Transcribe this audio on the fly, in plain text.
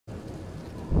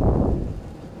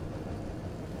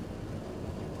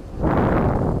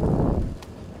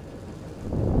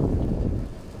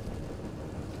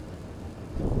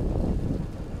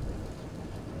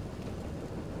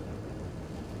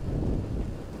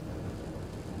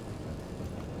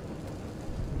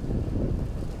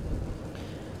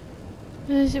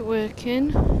Is it working?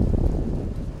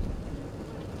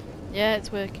 Yeah,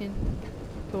 it's working.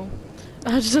 Cool.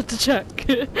 I just had to check.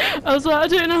 I was like, I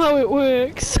don't know how it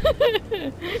works.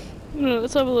 No,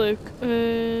 let's have a look.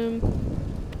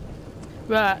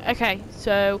 Right, okay,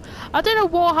 so I don't know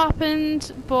what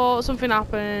happened, but something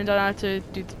happened and I had to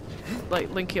do, like,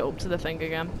 link it up to the thing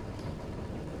again.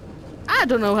 I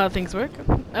don't know how things work.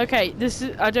 Okay, this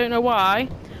is, I don't know why,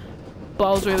 but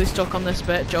I was really stuck on this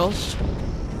bit just.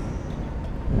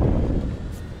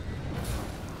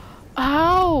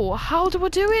 Ow! How do I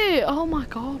do it? Oh my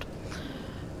god.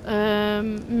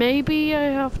 Maybe I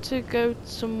have to go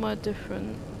somewhere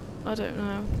different. I don't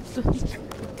know.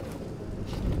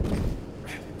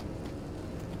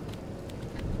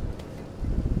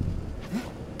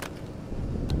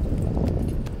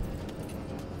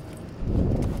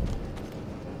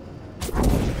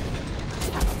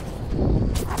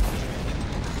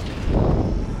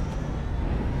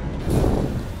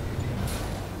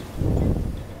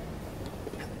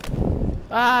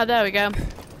 Ah, there we go.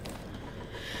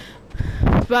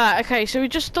 Right, okay, so we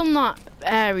just done that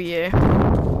area.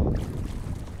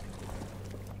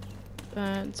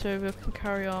 So we can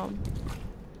carry on.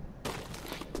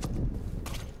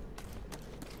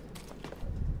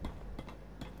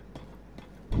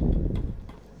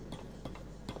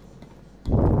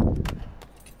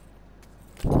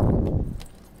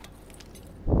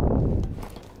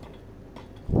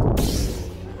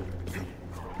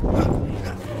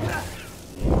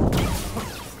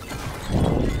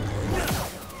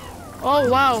 Oh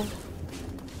wow!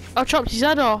 I chopped his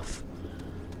head off.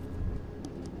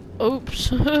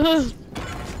 Oops. Right,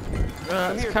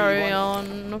 let's carry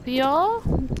on up here.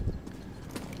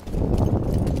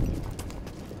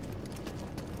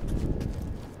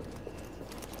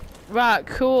 Right,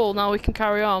 cool. Now we can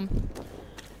carry on.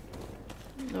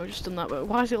 No, we've just done that, but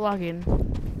why is it lagging?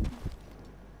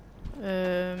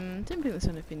 Didn't think there's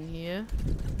anything here.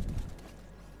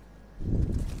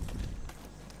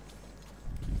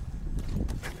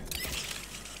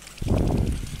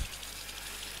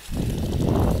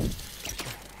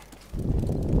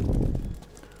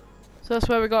 So that's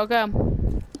where we gotta go.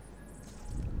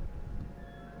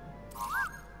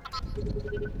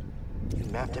 You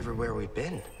mapped everywhere we've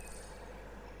been.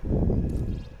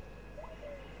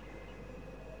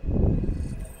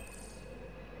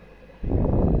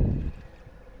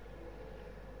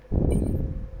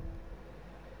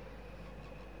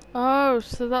 Oh,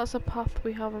 so that's a path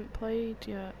we haven't played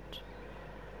yet.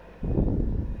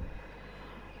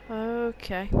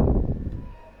 Okay.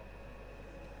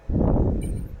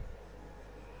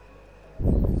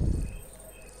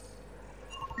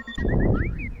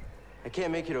 I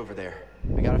can't make it over there.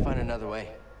 We gotta find another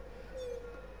way.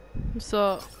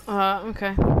 So,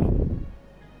 okay.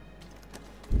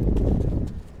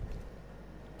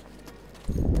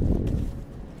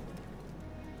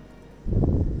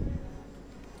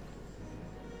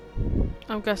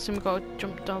 I'm guessing we gotta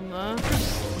jump down there.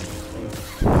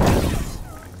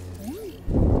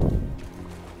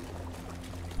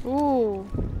 Ooh.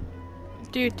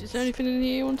 Dude, is there anything in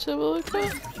here you want to have a look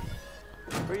at?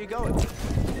 Where are you going?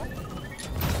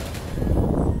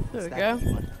 There we go.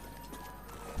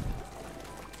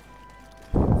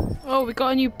 Oh, we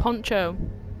got a new poncho.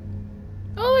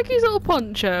 Oh, look, his little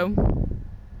poncho.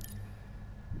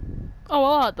 Oh,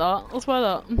 I like that. Let's wear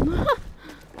that.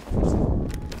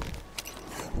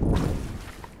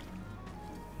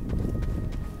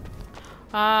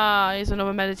 Ah, here's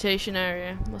another meditation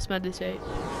area. Let's meditate.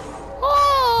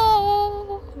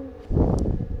 Oh!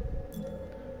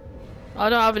 I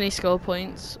don't have any skill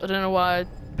points. I don't know why I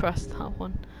pressed that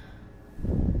one.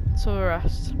 So the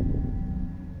rest.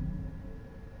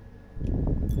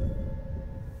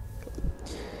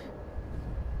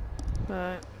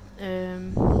 Right.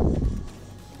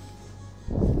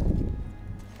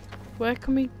 Where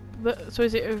can we? So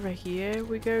is it over here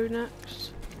we go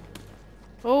next?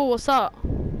 Oh, what's that?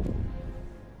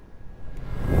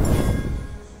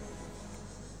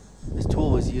 This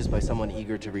tool was used by someone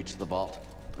eager to reach the vault.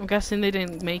 I'm guessing they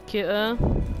didn't make it there.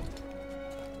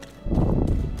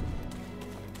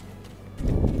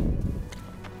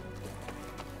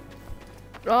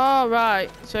 Oh,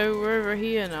 right. So we're over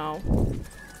here now.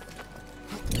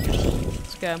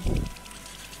 Let's go.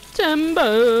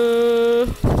 Timber!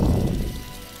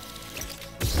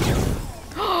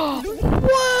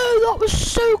 Whoa, that was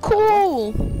so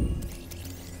cool!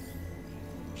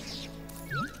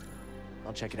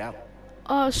 I'll check it out.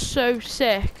 Oh, so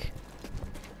sick.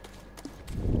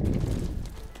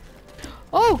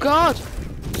 Oh god!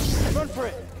 Run for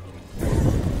it!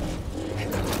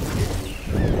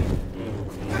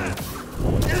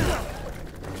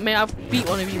 may I've beat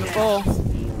one of you before.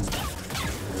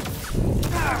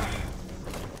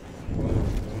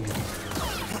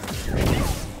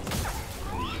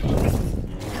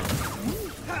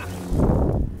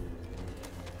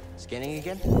 Scanning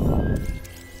again?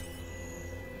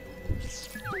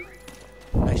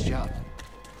 Nice job.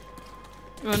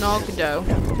 An Arcado.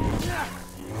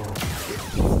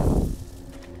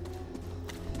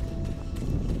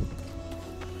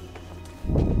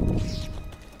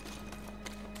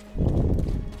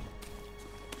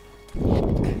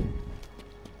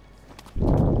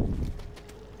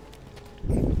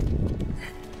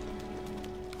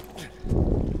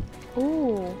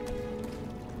 Ooh.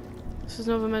 This is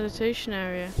another meditation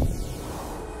area.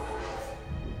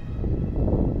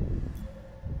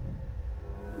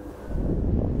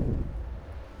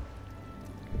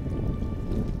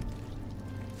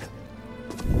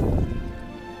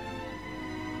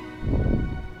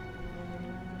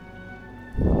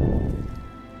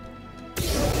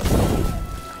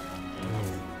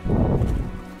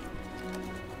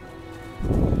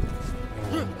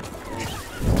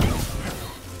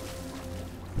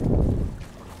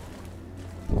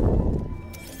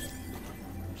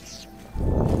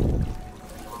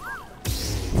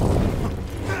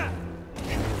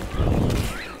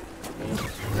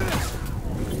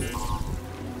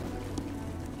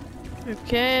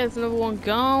 Okay, there's another one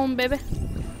gone, baby.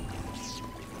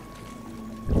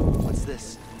 What's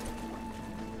this?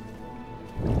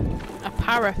 A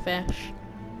parrotfish.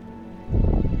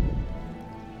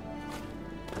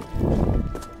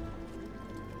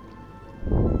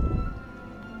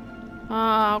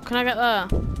 Oh, can I get there?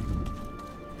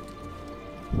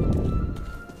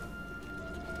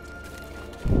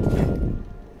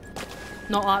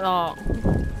 Not like that.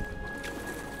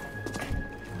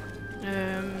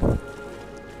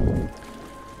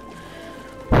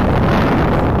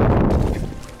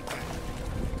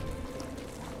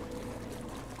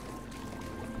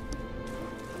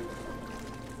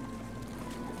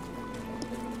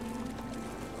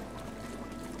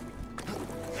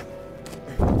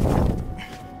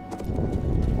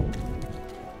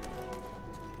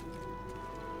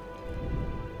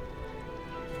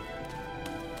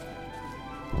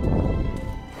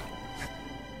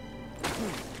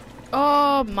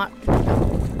 Oh my!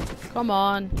 Come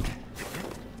on.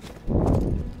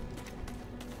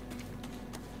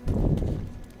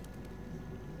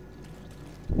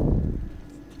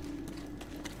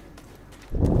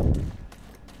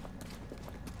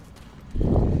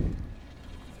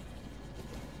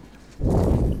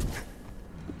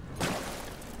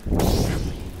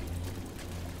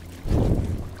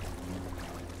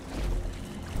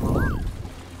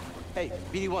 Hey,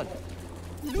 BD1.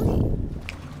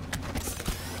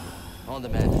 On the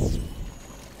mend.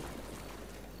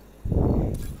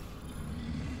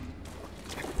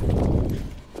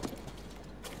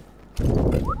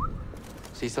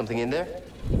 See something in there?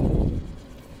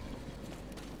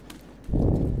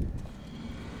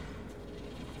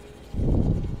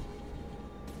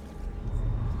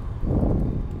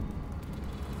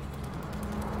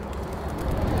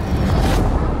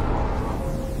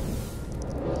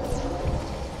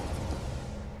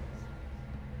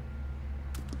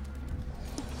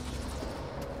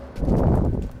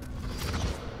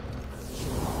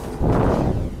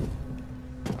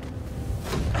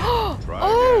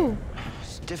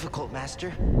 Difficult,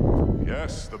 Master.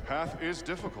 Yes, the path is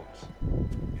difficult.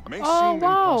 It may Oh, seem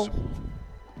wow. impossible,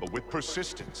 but with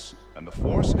persistence and the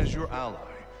Force as your ally,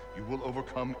 you will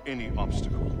overcome any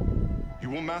obstacle. You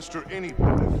will master any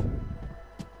path.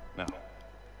 Now,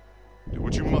 do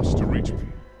what you must to reach me.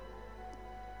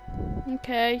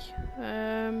 Okay.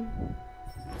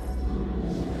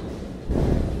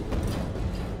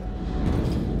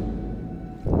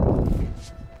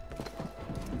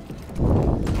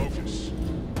 Focus.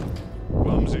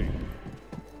 Clumsy.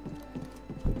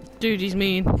 Dude, he's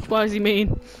mean. Why is he mean?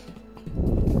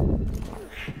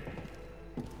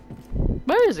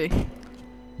 Where is he?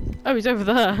 Oh, he's over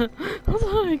there. I was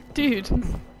like, dude.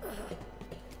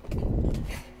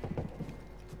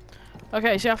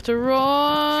 Okay, so you have to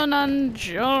run and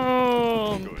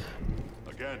jump. Good.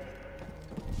 Again.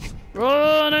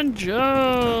 Run and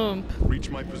jump. Reach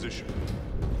my position.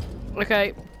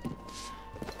 Okay.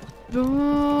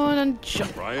 Run and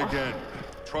jump. Try again.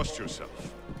 Trust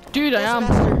yourself. Dude, I am.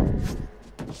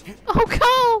 Oh,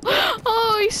 Carl!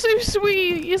 Oh, he's so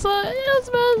sweet. He's like, yes,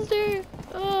 master.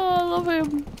 Oh, I love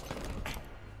him.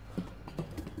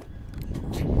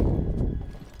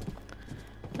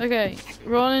 Okay,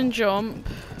 run and jump.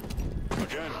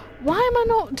 Again. Why am I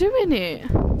not doing it?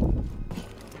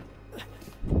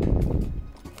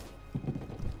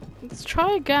 Let's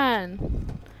try again.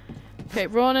 Okay,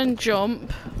 run and jump.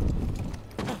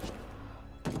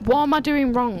 What am I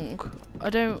doing wrong? I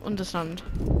don't understand.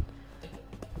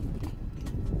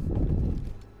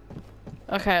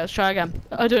 Okay, let's try again.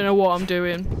 I don't know what I'm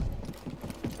doing. Do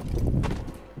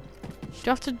you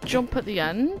have to jump at the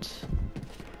end?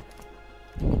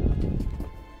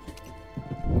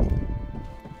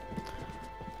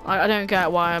 I don't get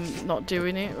why I'm not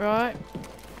doing it right.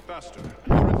 Faster.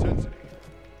 More intensity.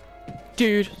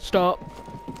 Dude, stop.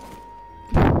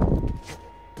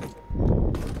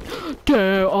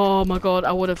 Dude, oh my god,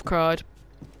 I would have cried.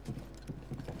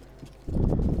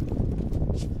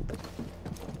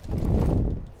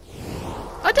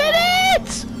 I did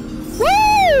it!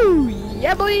 Woo!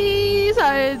 Yeah, boys,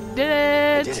 I did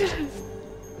I it. did it.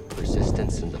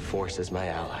 Persistence and the Force is my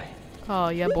ally. Oh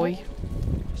yeah, boy.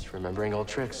 Just remembering old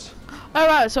tricks. All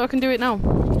right, so I can do it now.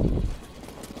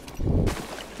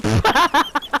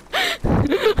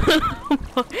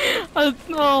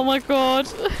 Oh my god.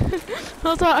 I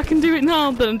was like, I can do it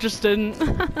now, then I just didn't.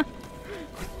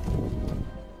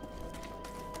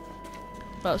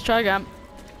 Let's try again.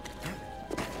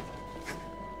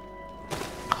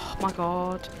 Oh my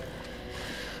god.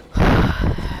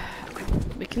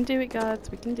 We can do it, guys.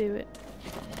 We can do it.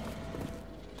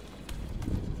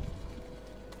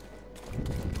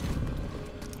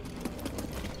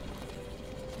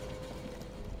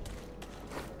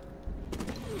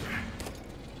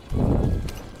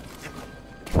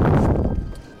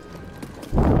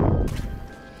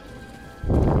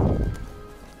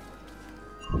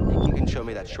 Think you can show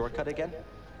me that shortcut again?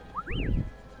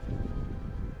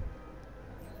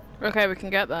 Okay, we can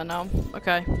get there now.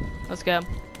 Okay, let's go.